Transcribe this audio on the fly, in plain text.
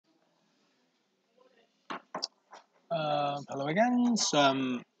Hello again.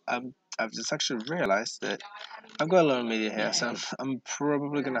 I've just actually realized that I've got a lot of media here, so I'm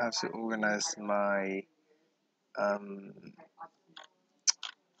probably gonna have to organize um,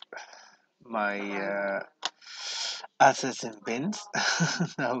 my assets in bins.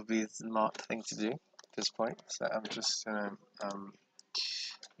 That would be a smart thing to do at this point. So I'm just gonna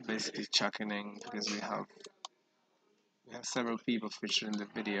basically chucking in because we have several people featured in the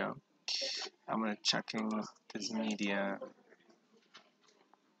video. I'm gonna chuck in this media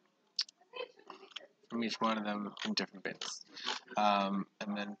from each one of them in different bins. And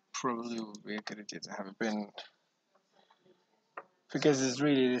then probably would be a good idea to have a bin because this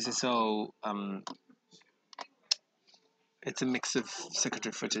is all it's a mix of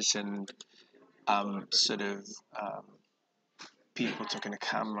secretary footage and sort of people taking a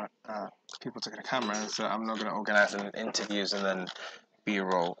camera so I'm not going to organize an interviews and then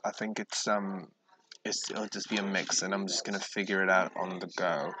b-roll. I think it'll just be a mix and I'm just going to figure it out on the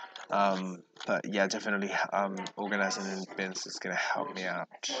go. But yeah, definitely organizing in bins is going to help me out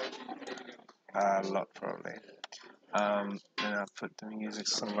a lot probably. And I'll put the music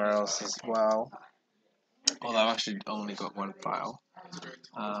somewhere else as well. Although I've actually only got one file.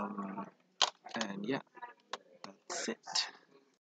 And yeah, that's it.